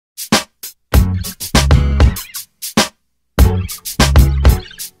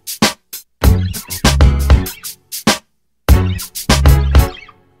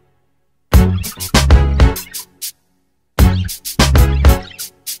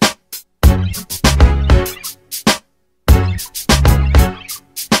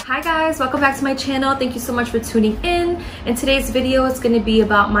guys, welcome back to my channel. Thank you so much for tuning in. In today's video, it's going to be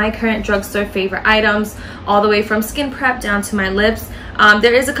about my current drugstore favorite items, all the way from skin prep down to my lips.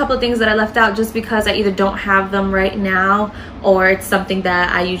 There is a couple of things that I left out just because I either don't have them right now or it's something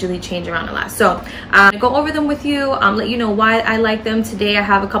that I usually change around a lot. So I'm go over them with you, let you know why I like them. Today I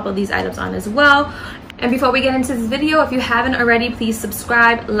have a couple of these items on as well. And before we get into this video, if you haven't already, please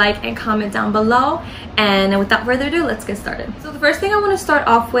subscribe, like, and comment down below. And without further ado, let's get started. So the first thing I want to start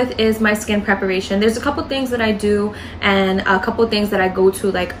off with is my skin preparation. There's a couple things that I do and a couple things that I go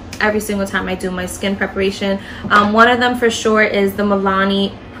to like every single time I do my skin preparation. One of them for sure is the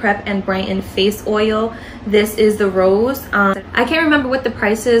Milani Prep and Brighten face oil. This is the rose. I can't remember what the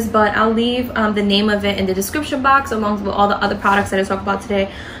price is, but I'll leave the name of it in the description box along with all the other products that I talk about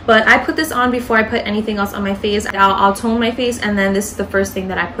today. But I put this on before I put anything else on my face. I'll tone my face, and then this is the first thing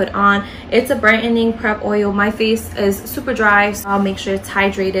that I put on. It's a brightening prep oil. My face is super dry, so I'll make sure it's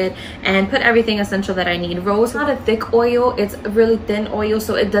hydrated and put everything essential that I need. Rose is not a thick oil, it's a really thin oil,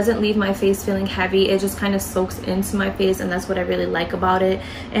 so it doesn't leave my face feeling heavy. It just kind of soaks into my face, and that's what I really like about it.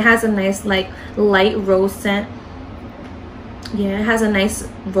 It has a nice like light rose scent. Yeah, it has a nice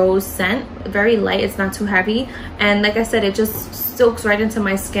rose scent, very light, it's not too heavy, and like I said, it just soaks right into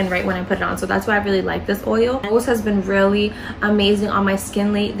my skin right when I put it on, so that's why I really like this oil. Rose has been really amazing on my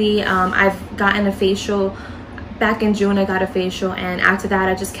skin lately. I've gotten a facial back in June. I got a facial, and after that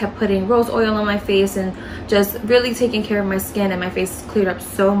I just kept putting rose oil on my face and just really taking care of my skin, and my face cleared up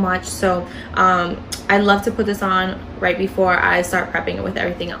so much. So I love to put this on right before I start prepping it with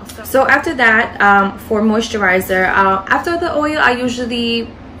everything else. So after that, for moisturizer, after the oil,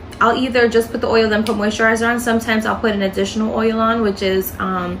 I'll either just put the oil then put moisturizer on. Sometimes I'll put an additional oil on, which is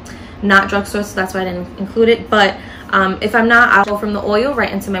not drugstore, so that's why I didn't include it. But if I'm not, I'll go from the oil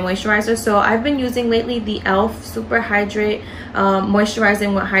right into my moisturizer. So I've been using lately the e.l.f. Superhydrate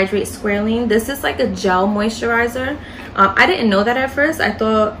moisturizing with Hydrate Squalene. This is like a gel moisturizer. I didn't know that at first. I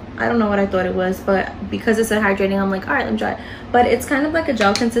don't know what I thought it was, but because it said hydrating, I'm like, all right, let me try it. But it's kind of like a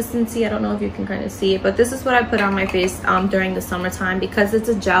gel consistency. I don't know if you can kind of see it, but this is what I put on my face during the summertime. Because it's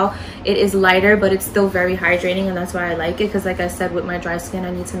a gel, it is lighter, but it's still very hydrating, and that's why I like it. Because like I said, with my dry skin,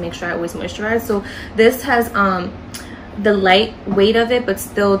 I need to make sure I always moisturize. So this has the light weight of it, but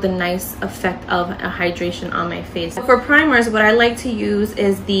still the nice effect of a hydration on my face. For primers, what I like to use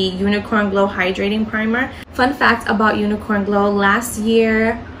is the Unicorn Glow Hydrating Primer. Fun fact about Unicorn Glow, last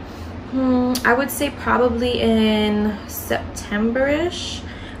year, I would say probably in September-ish,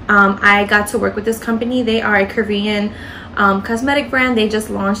 I got to work with this company. They are a Korean cosmetic brand. They just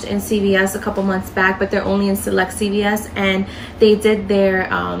launched in CVS a couple months back, but they're only in select CVS, and they did their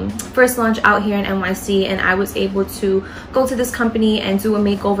first launch out here in NYC, and I was able to go to this company and do a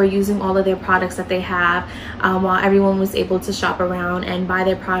makeover using all of their products that they have, while everyone was able to shop around and buy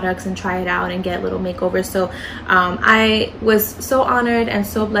their products and try it out and get little makeovers. So I was so honored and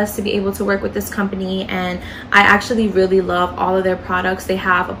so blessed to be able to work with this company, and I actually really love all of their products. They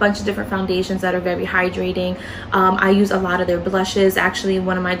have a bunch of different foundations that are very hydrating. I use a lot of their blushes. Actually,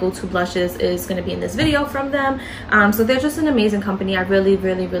 one of my go-to blushes is going to be in this video from them. So they're just an amazing company. I really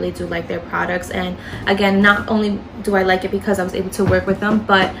do like their products, and again, not only do I like it because I was able to work with them,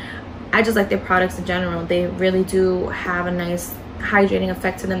 but I just like their products in general. They really do have a nice hydrating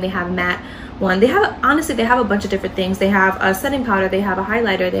effect to them. They have matte one. They have, honestly, they have a bunch of different things. They have a setting powder, they have a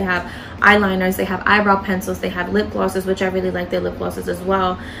highlighter, they have eyeliners, they have eyebrow pencils, they have lip glosses, which I really like their lip glosses as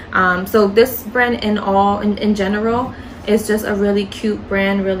well. So this brand in general is just a really cute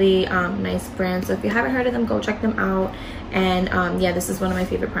brand, really nice brand. So if you haven't heard of them, go check them out. And yeah, this is one of my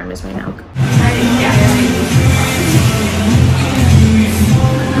favorite primers right now.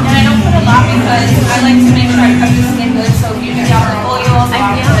 And I don't put a lot because I like to make sure I prep the skin good. So usually I'll put oil,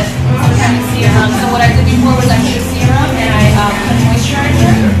 I put some kind of serum. So what I did before was I put a serum and I put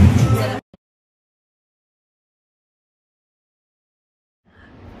moisturizer.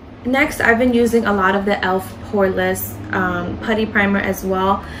 Next, I've been using a lot of the e.l.f. Poreless Putty Primer as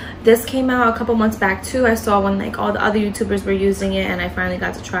well. This came out a couple months back too. I saw when like all the other YouTubers were using it, and I finally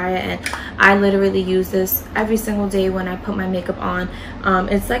got to try it, and I literally use this every single day when I put my makeup on.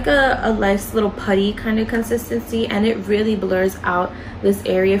 It's like a nice little putty kind of consistency, and it really blurs out this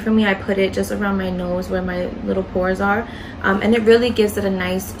area for me. I put it just around my nose where my little pores are, and it really gives it a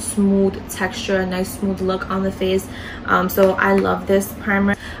nice smooth texture, a nice smooth look on the face. So I love this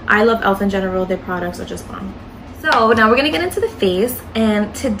primer. I love e.l.f. in general. Their products are just bomb. So now we're gonna get into the face,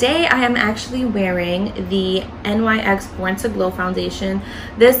 and today I am actually wearing the NYX Born to Glow foundation.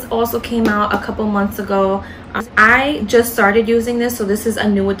 This also came out a couple months ago. I just started using this, so this is a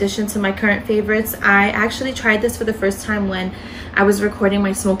new addition to my current favorites. I actually tried this for the first time when I was recording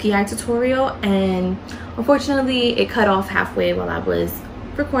my smoky eye tutorial, and unfortunately it cut off halfway while I was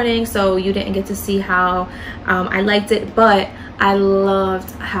recording, so you didn't get to see how I liked it, but I loved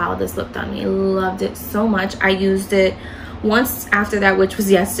how this looked on me. Loved it so much. I used it once after that, which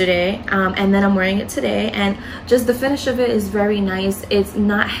was yesterday, and then I'm wearing it today, and just the finish of it is very nice. It's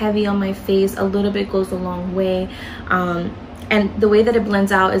not heavy on my face. A little bit goes a long way, and the way that it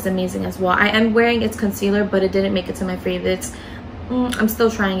blends out is amazing as well. I am wearing its concealer, but it didn't make it to my favorites. I'm still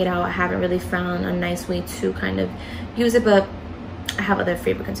trying it out. I haven't really found a nice way to kind of use it, but I have other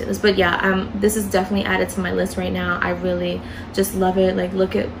favorite concealers. But yeah, this is definitely added to my list right now. I really just love it. Like,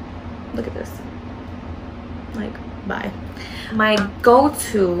 look at this. Like, bye. My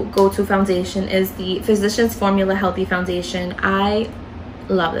go-to foundation is the Physicians Formula Healthy Foundation. I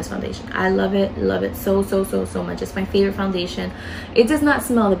love this foundation. I love it so much. It's my favorite foundation. It does not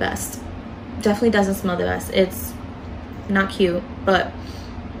smell the best. Definitely doesn't smell the best. It's not cute, but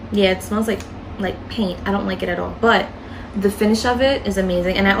yeah, it smells like paint. I don't like it at all, but the finish of it is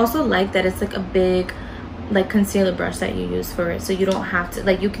amazing. And I also like that it's like a big like concealer brush that you use for it, so you don't have to,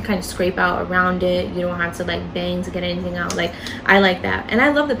 like, you can kind of scrape out around it. You don't have to like bang to get anything out. Like, I like that, and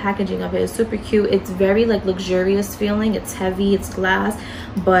I love the packaging of it. It's super cute. It's very like luxurious feeling. It's heavy, it's glass,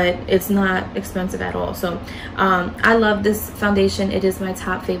 but it's not expensive at all. So I love this foundation. It is my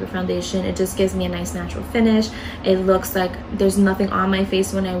top favorite foundation. It just gives me a nice natural finish. It looks like there's nothing on my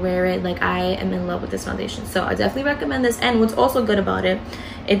face when I wear it. Like, I am in love with this foundation, so I definitely recommend this. And what's also good about it,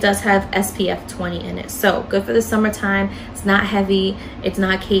 it does have SPF 20 in it, so good for the summertime. It's not heavy, it's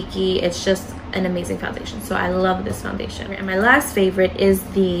not cakey, it's just an amazing foundation. So I love this foundation. And my last favorite is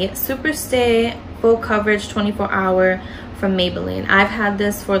the Superstay Full Coverage 24-Hour from Maybelline. I've had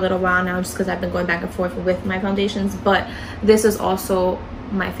this for a little while now just because I've been going back and forth with my foundations, but this is also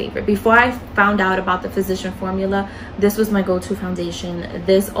my favorite. Before I found out about the Physician Formula, this was my go-to foundation.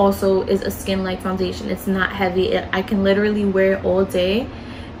 This also is a skin-like foundation. It's not heavy. I can literally wear it all day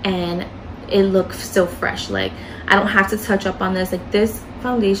and it looks still fresh. Like, I don't have to touch up on this. Like, this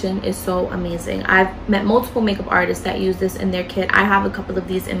foundation is so amazing. I've met multiple makeup artists that use this in their kit. I have a couple of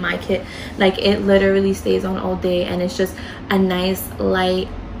these in my kit. Like, it literally stays on all day, and it's just a nice, light,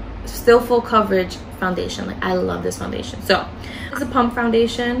 still full coverage foundation. Like, I love this foundation. So it's a pump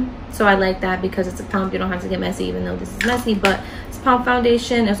foundation, so I like that because it's a pump. You don't have to get messy, even though this is messy, but it's a pump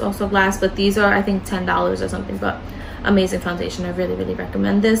foundation. It's also glass, but these are, I think, $10 or something. But amazing foundation. I really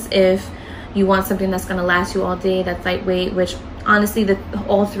recommend this if you want something that's going to last you all day, that's lightweight, which honestly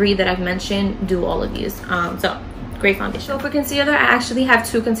all three that I've mentioned do all of these. So great foundation. So for concealer, I actually have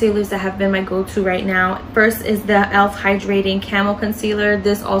two concealers that have been my go-to right now. First is the e.l.f. Hydrating Camo Concealer.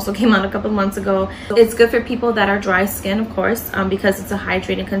 This also came out a couple months ago. It's good for people that are dry skin, of course, because it's a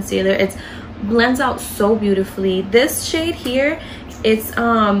hydrating concealer. It blends out so beautifully. This shade here, it's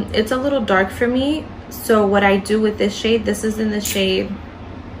a little dark for me. So what I do with this shade, this is in the shade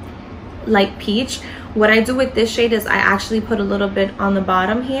Light Peach. What I do with this shade is I actually put a little bit on the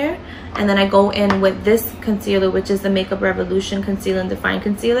bottom here, and then I go in with this concealer, which is the Makeup Revolution Concealer and Define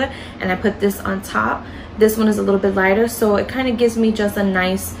Concealer, and I put this on top. This one is a little bit lighter, so it kind of gives me just a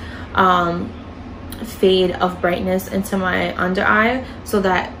nice fade of brightness into my under eye, so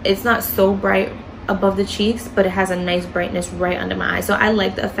that it's not so bright above the cheeks, but it has a nice brightness right under my eye. So I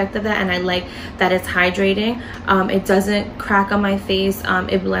like the effect of that, and I like that it's hydrating. It doesn't crack on my face.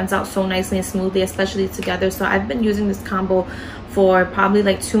 It blends out so nicely and smoothly, especially together. So I've been using this combo for probably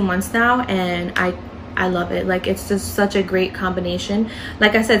like 2 months now, and I love it. Like, it's just such a great combination.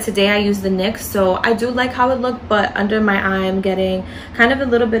 Like I said, today I use the NYX, so I do like how it looked, but under my eye I'm getting kind of a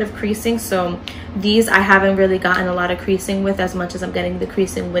little bit of creasing. So these I haven't really gotten a lot of creasing with as much as I'm getting the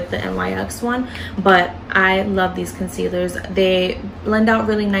creasing with the NYX one. But I love these concealers. They blend out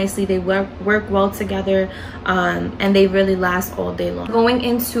really nicely. They work well together, and they really last all day long. Going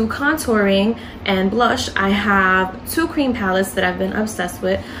into contouring and blush, I have two cream palettes that I've been obsessed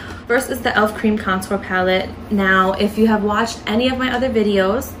with. First is the e.l.f. Cream Contour Palette. Now, if you have watched any of my other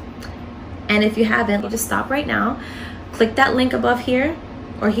videos, and if you haven't, just stop right now. Click that link above here,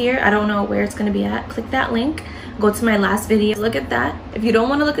 or here, I don't know where it's gonna be at. Click that link, go to my last video, look at that. If you don't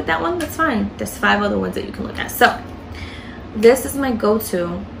wanna look at that one, that's fine. There's 5 other ones that you can look at. So, this is my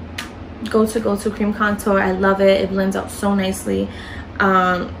go-to cream contour. I love it. It blends out so nicely.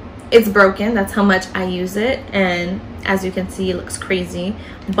 It's broken, that's how much I use it, and As you can see, it looks crazy,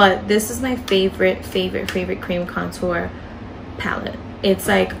 but this is my favorite cream contour palette. It's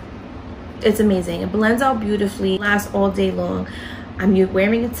like, it's amazing. It blends out beautifully, lasts all day long. I'm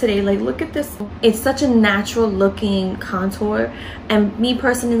wearing it today. Like, look at this. It's such a natural looking contour, and me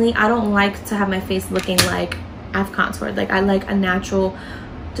personally, I don't like to have my face looking like I've contoured. Like, I like a natural,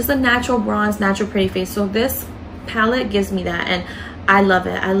 just a natural bronze, natural pretty face. So this palette gives me that, and I love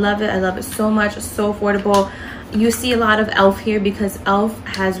it. I love it. I love it so much. It's so affordable. You see a lot of e.l.f. here because e.l.f.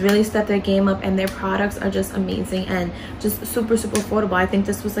 has really stepped their game up, and their products are just amazing and just super affordable. I think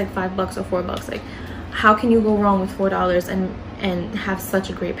this was like $5 or $4. Like, how can you go wrong with $4 and have such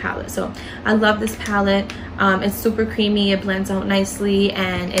a great palette? So I love this palette. It's super creamy, it blends out nicely,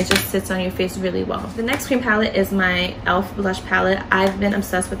 and it just sits on your face really well. The next cream palette is my e.l.f. blush palette. I've been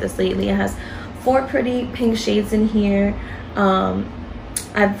obsessed with this lately. It has 4 pretty pink shades in here.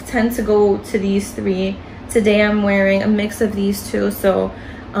 I tend to go to these 3. Today I'm wearing a mix of these 2. So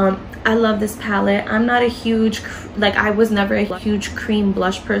I love this palette. I'm not a huge, like, I was never a huge cream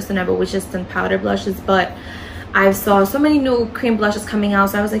blush person. I've always just done powder blushes, but I saw so many new cream blushes coming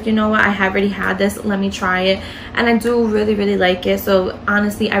out, so I was like, you know what, I have already had this, let me try it. And I do really like it. So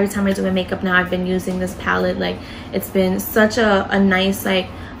honestly, every time I do my makeup now, I've been using this palette. Like, it's been such a nice, like,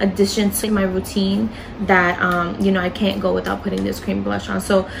 addition to my routine that you know, I can't go without putting this cream blush on.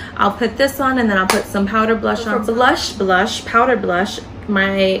 So I'll put this on, and then I'll put some powder blush on. For powder blush,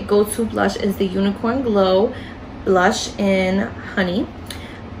 my go-to blush is the Unicorn Glow blush in Honey.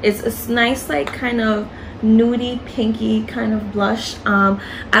 It's a nice, like, kind of nudie pinky kind of blush. I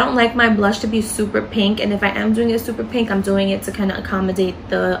don't like my blush to be super pink, and if I am doing it super pink, I'm doing it to kind of accommodate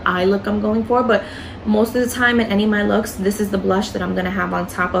the eye look I'm going for. But most of the time in any of my looks, this is the blush that I'm gonna have on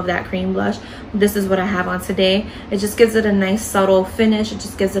top of that cream blush. This is what I have on today. It just gives it a nice subtle finish. It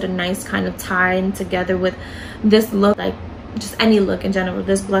just gives it a nice kind of tie together with this look. Like, just any look in general,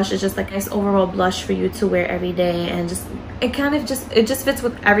 this blush is just like a nice overall blush for you to wear every day, and just it just fits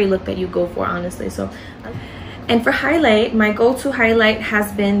with every look that you go for, honestly. So, and for highlight, my go-to highlight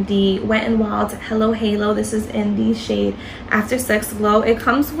has been the Wet n Wild Hello Halo. This is in the shade After Sex Glow. It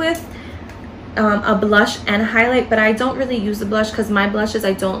comes with a blush and a highlight, but I don't really use the blush because my blushes,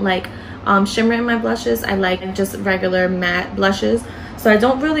 I don't like shimmer in my blushes. I like just regular matte blushes, so I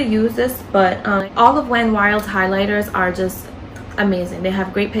don't really use this. But all of Wet n Wild's highlighters are just amazing. They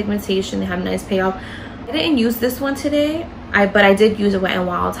have great pigmentation, they have nice payoff. I didn't use this one today, but I did use a Wet n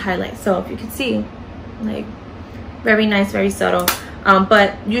Wild highlight. So if you can see, like, very nice, very subtle.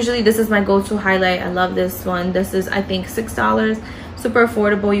 But usually this is my go-to highlight. I love this one. This is, I think, $6. Super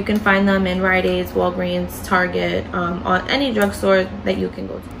affordable. You can find them in Rite Aid, Walgreens, Target, on any drugstore that you can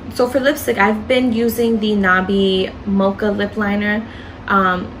go to. So for lipstick, I've been using the Nabi Mocha lip liner.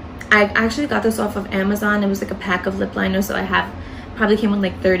 I actually got this off of Amazon. It was like a pack of lip liners, so I have probably came with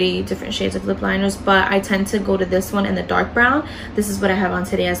like 30 different shades of lip liners, but I tend to go to this one in the dark brown. This is what I have on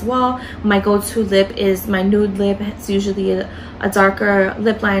today as well. My go-to lip is my nude lip. It's usually a darker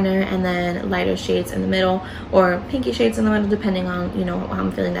lip liner and then lighter shades in the middle, or pinky shades in the middle, depending on, you know, how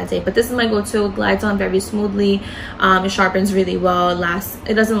I'm feeling that day. But this is my go-to. It glides on very smoothly. It sharpens really well.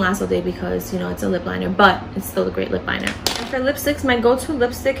 It doesn't last all day because, you know, it's a lip liner, but it's still a great lip liner. And for lipsticks, my go-to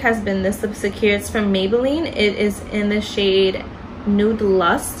lipstick has been this lipstick here. It's from Maybelline. It is in the shade Nude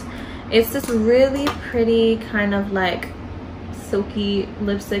Lust. It's this really pretty kind of like silky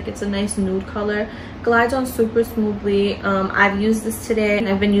lipstick. It's a nice nude color, glides on super smoothly. I've used this today, and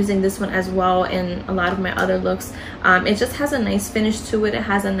I've been using this one as well in a lot of my other looks. It just has a nice finish to it. It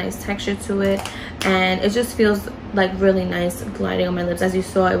has a nice texture to it, and it just feels like really nice gliding on my lips. As you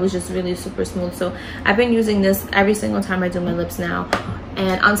saw, it was just really super smooth. So I've been using this every single time I do my lips now.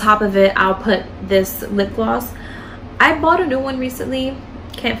 And on top of it, I'll put this lip gloss. I bought a new one recently,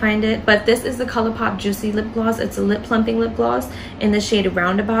 can't find it, but this is the Colourpop Juicy Lip Gloss. It's a lip plumping lip gloss in the shade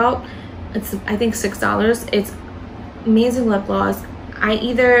Roundabout. It's, I think, $6. It's amazing lip gloss.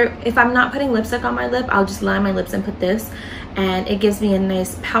 If I'm not putting lipstick on my lip, I'll just line my lips and put this, and it gives me a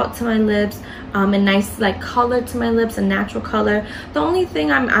nice pout to my lips, a nice like color to my lips, a natural color. The only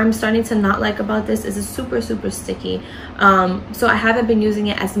thing I'm starting to not like about this is it's super sticky. So I haven't been using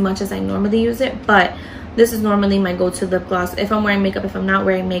it as much as I normally use it, but this is normally my go-to lip gloss if I'm wearing makeup. If I'm not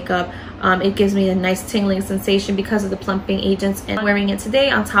wearing makeup, it gives me a nice tingling sensation because of the plumping agents. And I'm wearing it today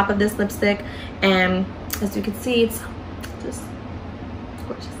on top of this lipstick, and as you can see, it's just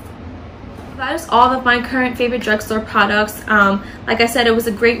gorgeous. That is all of my current favorite drugstore products. Like I said, it was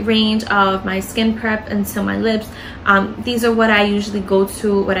a great range of my skin prep into my lips. These are what I usually go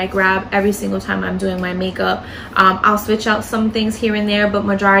to, what I grab every single time I'm doing my makeup. I'll switch out some things here and there, but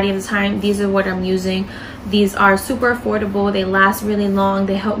majority of the time, these are what I'm using. These are super affordable, they last really long,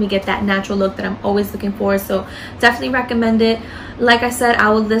 they help me get that natural look that I'm always looking for, so definitely recommend it. Like I said, I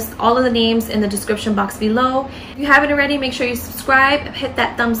will list all of the names in the description box below. If you haven't already, make sure you subscribe, hit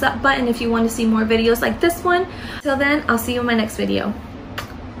that thumbs up button if you want to see more videos like this one. Till then, I'll see you in my next video.